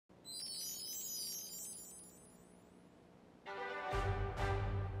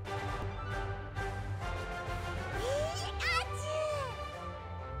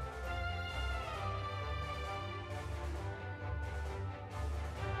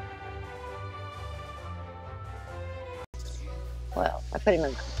Well, I put him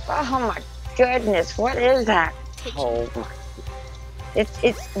in. Oh my goodness, what is that? Pigeon. Oh my.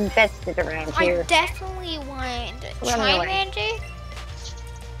 It's infested around I here. definitely want Run away. Charmander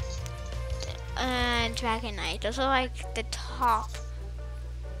and Dragonite. Those are like the top.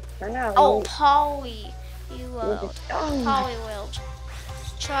 I know. Oh, Polly Oh World. my Polly World.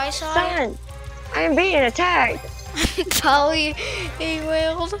 Charizard. son! I am being attacked. Polly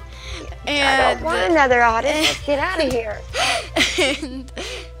World. I And don't want another audit. Let's get out of here. and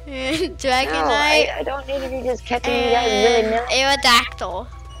No, Dragonite. I don't need to be just catching you guys really And nilly. Aerodactyl.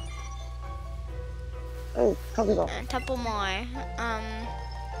 Oh, Pokeball. And a couple more.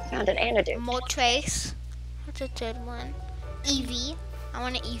 Found an antidote. Moltres. What's a third one? Eevee. I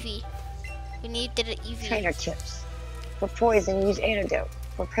want an Eevee. We needed an Eevee. Trainer tips. For poison, use antidote.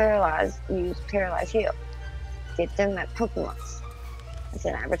 For paralyzed, use paralyzed heal. Get them at Pokemon's. It's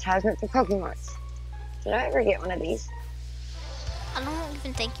an advertisement for Pokemon's. Did I ever get one of these? I don't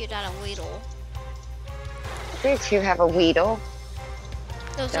even think you got a Weedle. You two have a Weedle.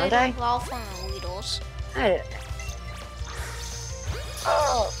 Those Don't are I? the raw form of Weedles. I don't know.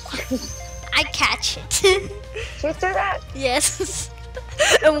 Oh, I catch it. did you do that? Yes.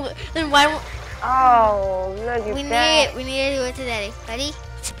 and why? Oh, look at that. We need to do it today. Ready?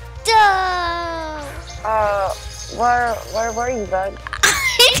 Go! Where were you, bud?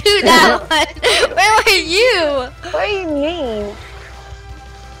 I do that one. Where were you? What do you mean?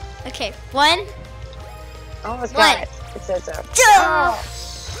 Okay, 1. Almost One. got it. It says so.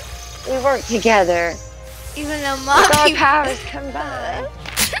 Go! We work together. Even though With mom our keeps powers combined.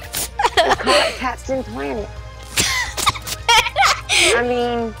 We call it Captain Planet. I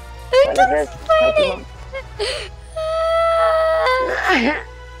mean, what is this? Pokemon.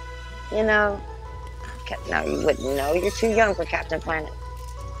 You know, no, you wouldn't know. You're too young for Captain Planet.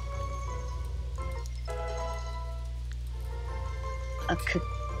 A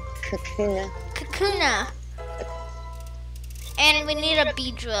Kakuna. Kakuna. And we need a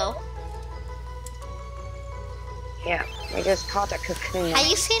Beedrill. Yeah, we just caught a Kakuna. Have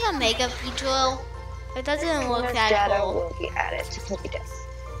you seen a Mega Beedrill? It doesn't look Kakuna's that data cool. will be added to Pokédex.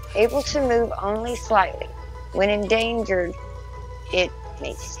 Able to move only slightly. When endangered, it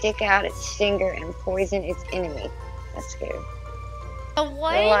may stick out its stinger and poison its enemy. That's scary. The They're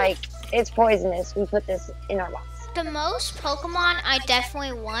one, like, it's poisonous. We put this in our box. the most Pokemon I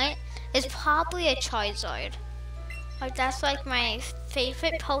definitely want is probably a Charizard. Like that's like my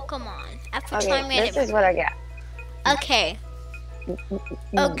favorite Pokemon. After time Okay, this is what I got. Okay.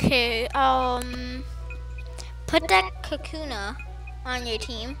 Okay. Put that Kakuna on your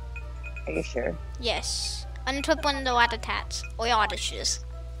team. Are you sure? Yes. And put one of the Rattatas or Odysseus.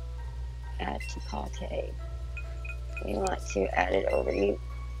 Add to Pate. We want to add it over you.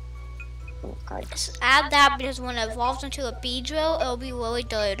 Oh, God. Just add that because when it evolves into a Beedrill, it'll be really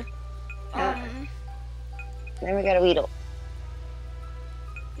good. Then we got a Weedle.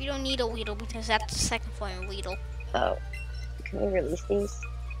 We don't need a Weedle because that's the second form of Weedle. Oh, can we release these?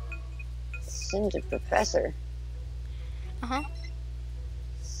 Send a professor. Uh-huh.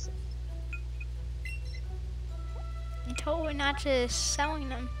 You told her not to selling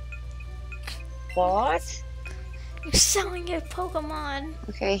them. What? You're selling your Pokemon.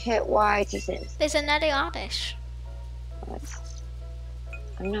 Okay, hit Y to send. There's another Oddish. What?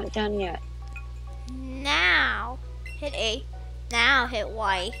 I'm not done yet. Now, hit A. Now hit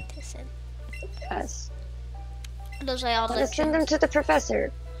Y to send. Yes. Those are all the Let's send them to the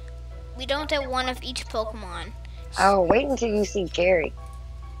professor. We don't get one of each Pokemon. Oh, wait until you see Gary.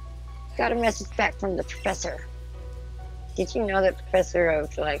 Got a message back from the professor. Did you know that Professor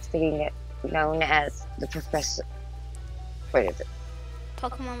Oak likes to be known as the professor? What is it?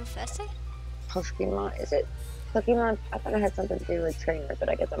 Pokemon Professor? Pokemon? Is it Pokemon? I thought it had something to do with trainer, but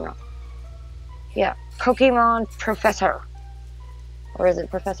I guess I'm wrong. Yeah, Pokemon Professor. Or is it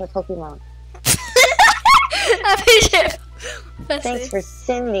Professor Pokemon? Thanks for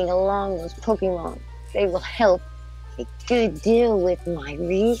sending along those Pokemon. They will help a good deal with my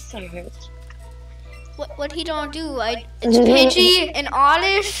research. What he don't do? It's Pidgey and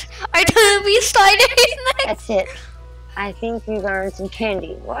Oddish. I don't be sliders next. That's it. I think we've earned some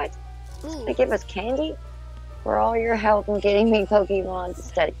candy. What? Ooh. They give us candy? For all your help in getting me Pokemon to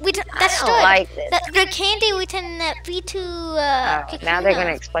study. That's I don't like this. The candy we can be to Now they're going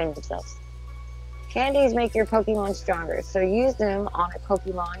to explain themselves. Candies make your Pokemon stronger, so use them on a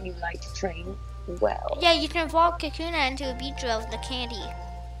Pokemon you like to train well. Yeah, you can evolve Kakuna into a Beedrill with the candy.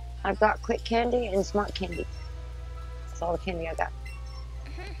 I've got Quick Candy and Smart Candy. That's all the candy I got.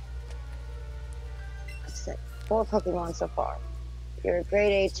 That's it. 4 Pokemon so far. You're a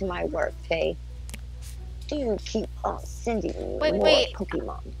great aid to my work, Faye. do you keep on sending me more Wait.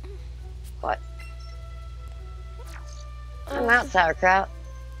 Pokemon? What? I'm out, sauerkraut.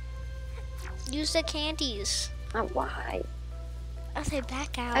 Use the candies. Why? I'll say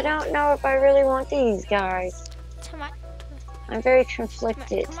back out. I don't know if I really want these guys. Come on. I'm very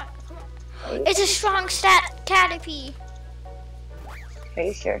conflicted. Come on. It's a strong stat Caterpie. Are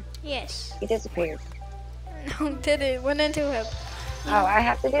you sure? Yes. He disappeared. No, didn't. Went into him. Oh, I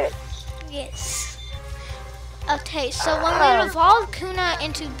have to do it? Yes. Okay, so when we evolve Kuna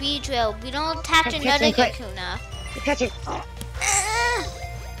into Beedrill, we don't attach another Kuna. Pikachu.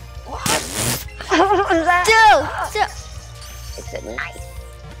 What was that? It's a knife.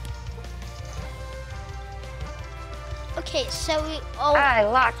 Okay, so we. I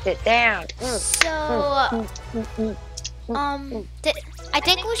locked it down. So, I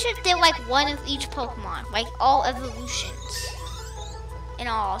think we should do like one of each Pokemon, like all evolutions, and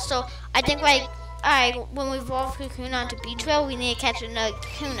all. So I think like, alright, when we evolve Kakuna into Beedrill, we need to catch another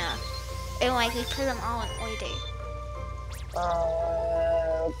Kakuna, and like we put them all in order.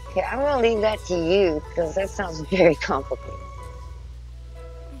 Okay, I'm gonna leave that to you because that sounds very complicated.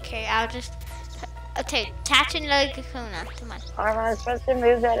 Okay, I'll just. Okay, catch another Kakuna. Come on. Am I supposed to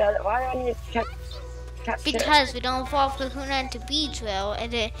move that other? Why do I need to catch Because we don't evolve Kakuna into Beedrill,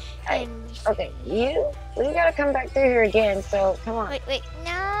 and then. Okay, you gotta come back through here again. So come on. Wait.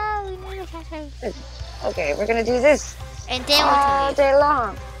 No, we need to catch her. Okay, we're gonna do this. And then we can all leave. day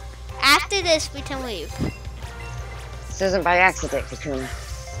long. After this, we can leave. This isn't by accident, Kakuna.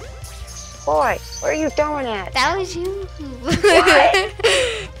 Boy, where are you throwing at? That was you.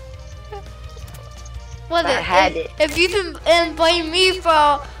 What? I had it. If you can blame me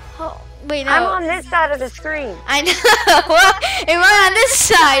for... wait, no. I'm on this side of the screen. I know. Well, it went on this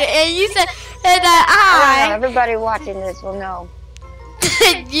side, and you said that I... Everybody watching this will know.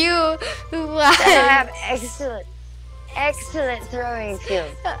 You... I have excellent throwing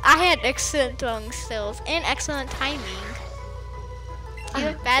skills. I had excellent throwing skills and excellent timing. You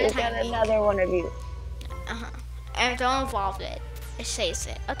have bad timing. Got another one of you. And don't evolve it. It says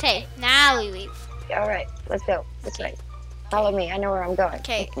it. Okay, now we leave. Alright, let's go. This way. Follow me. I know where I'm going.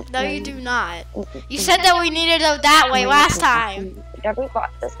 Okay. No, you do not. You said that we needed to go that way last time. Have we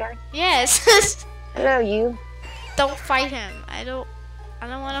fought this guy? Yes. Hello, you. Don't fight him. I don't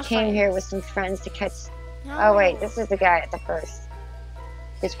want to fight him. Came here with some friends to catch... No. Oh, wait. This is the guy at the first.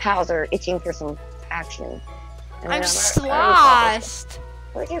 His pals are itching for some action. I'm lost.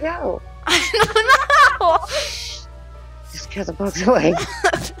 Where'd you go? I don't know. Just kill the bugs away.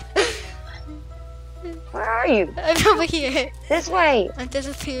 Where are you? I'm over here. This way. I'm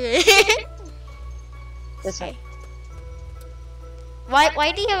disappearing. This way.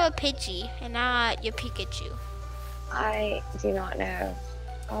 Why do you have a Pidgey and not your Pikachu? I do not know.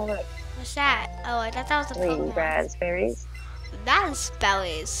 Oh, look. What's that? Oh, I thought that was a 3 Pokemon. raspberries. That's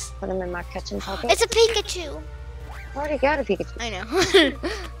berries. Put them in my catching pocket. It's a Pikachu. I already got a Pikachu. I know.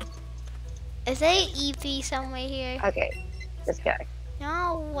 Is there an Eevee somewhere here? Okay, this guy.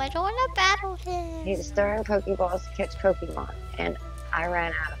 No, I don't want to battle him. He's throwing Pokeballs to catch Pokemon, and I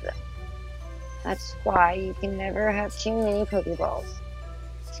ran out of them. That's why you can never have too many Pokeballs.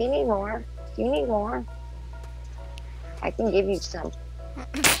 Do you need more? Do you need more? I can give you some.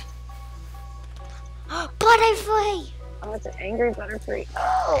 Butterfree! Oh, it's an angry Butterfree.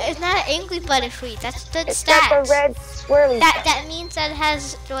 Oh! It's not an angry Butterfree. That's the It's stats. got the red swirly stuff. That means that it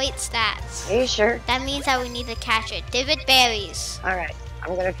has great stats. Are you sure? That means that we need to catch it. Give it berries. Alright,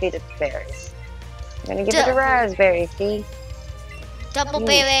 I'm gonna feed it the berries. I'm gonna give it a raspberry, see? Double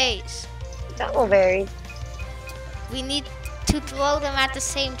berries. Double berries. We need to throw them at the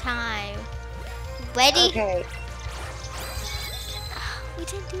same time. Ready? Okay, We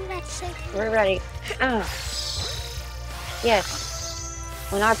didn't do that at the same time. we're ready. Yes.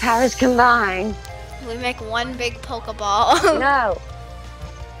 When our powers combine. We make one big Pokeball. No.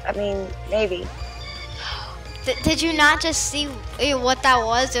 I mean, maybe. Did you not just see what that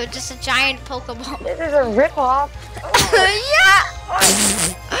was? It was just a giant Pokeball. This is a ripoff. Yeah!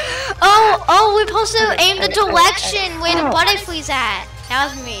 Oh, we're supposed to aim the direction where the Butterfree's at.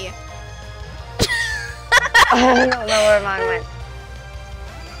 That was me. I don't know where mine went.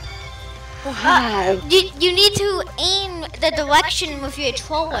 You need to aim the direction with your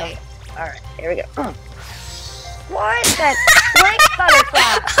troller. Alright, here we go. What? That snake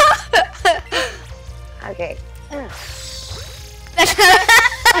butterfly. Okay. That's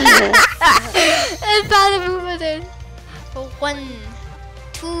how the movement is. 1,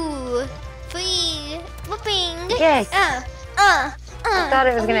 2, 3, whooping. Yes. I thought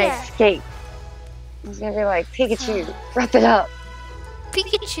it was gonna yeah. escape. It was gonna be like, Pikachu, wrap it up.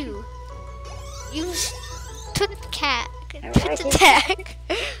 Pikachu. quick cat. Everybody Quick keeps, attack.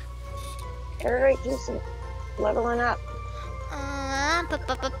 everybody keeps leveling up. Oh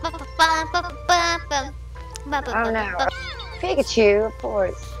no. Pikachu, of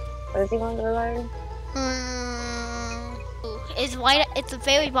course. What does he want to learn? It's white. It's the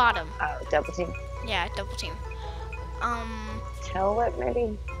very bottom. Oh, double team. Yeah, double team. Tail whip,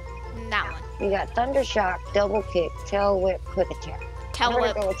 maybe? That one. You got Thunder Shock, double kick, tail whip, quick attack. Tail I'm gonna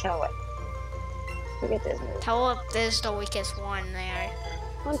whip. go with tail whip. Look at this move. Tail whip is the weakest one there.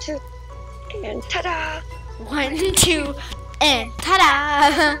 1, 2, and ta-da! 1, 2, and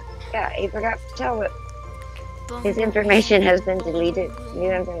ta-da! Yeah, he forgot tail whip. His information has been deleted.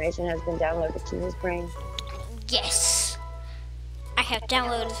 New information has been downloaded to his brain. Yes. I have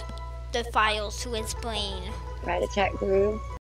downloaded the files to his brain. Right attack groove.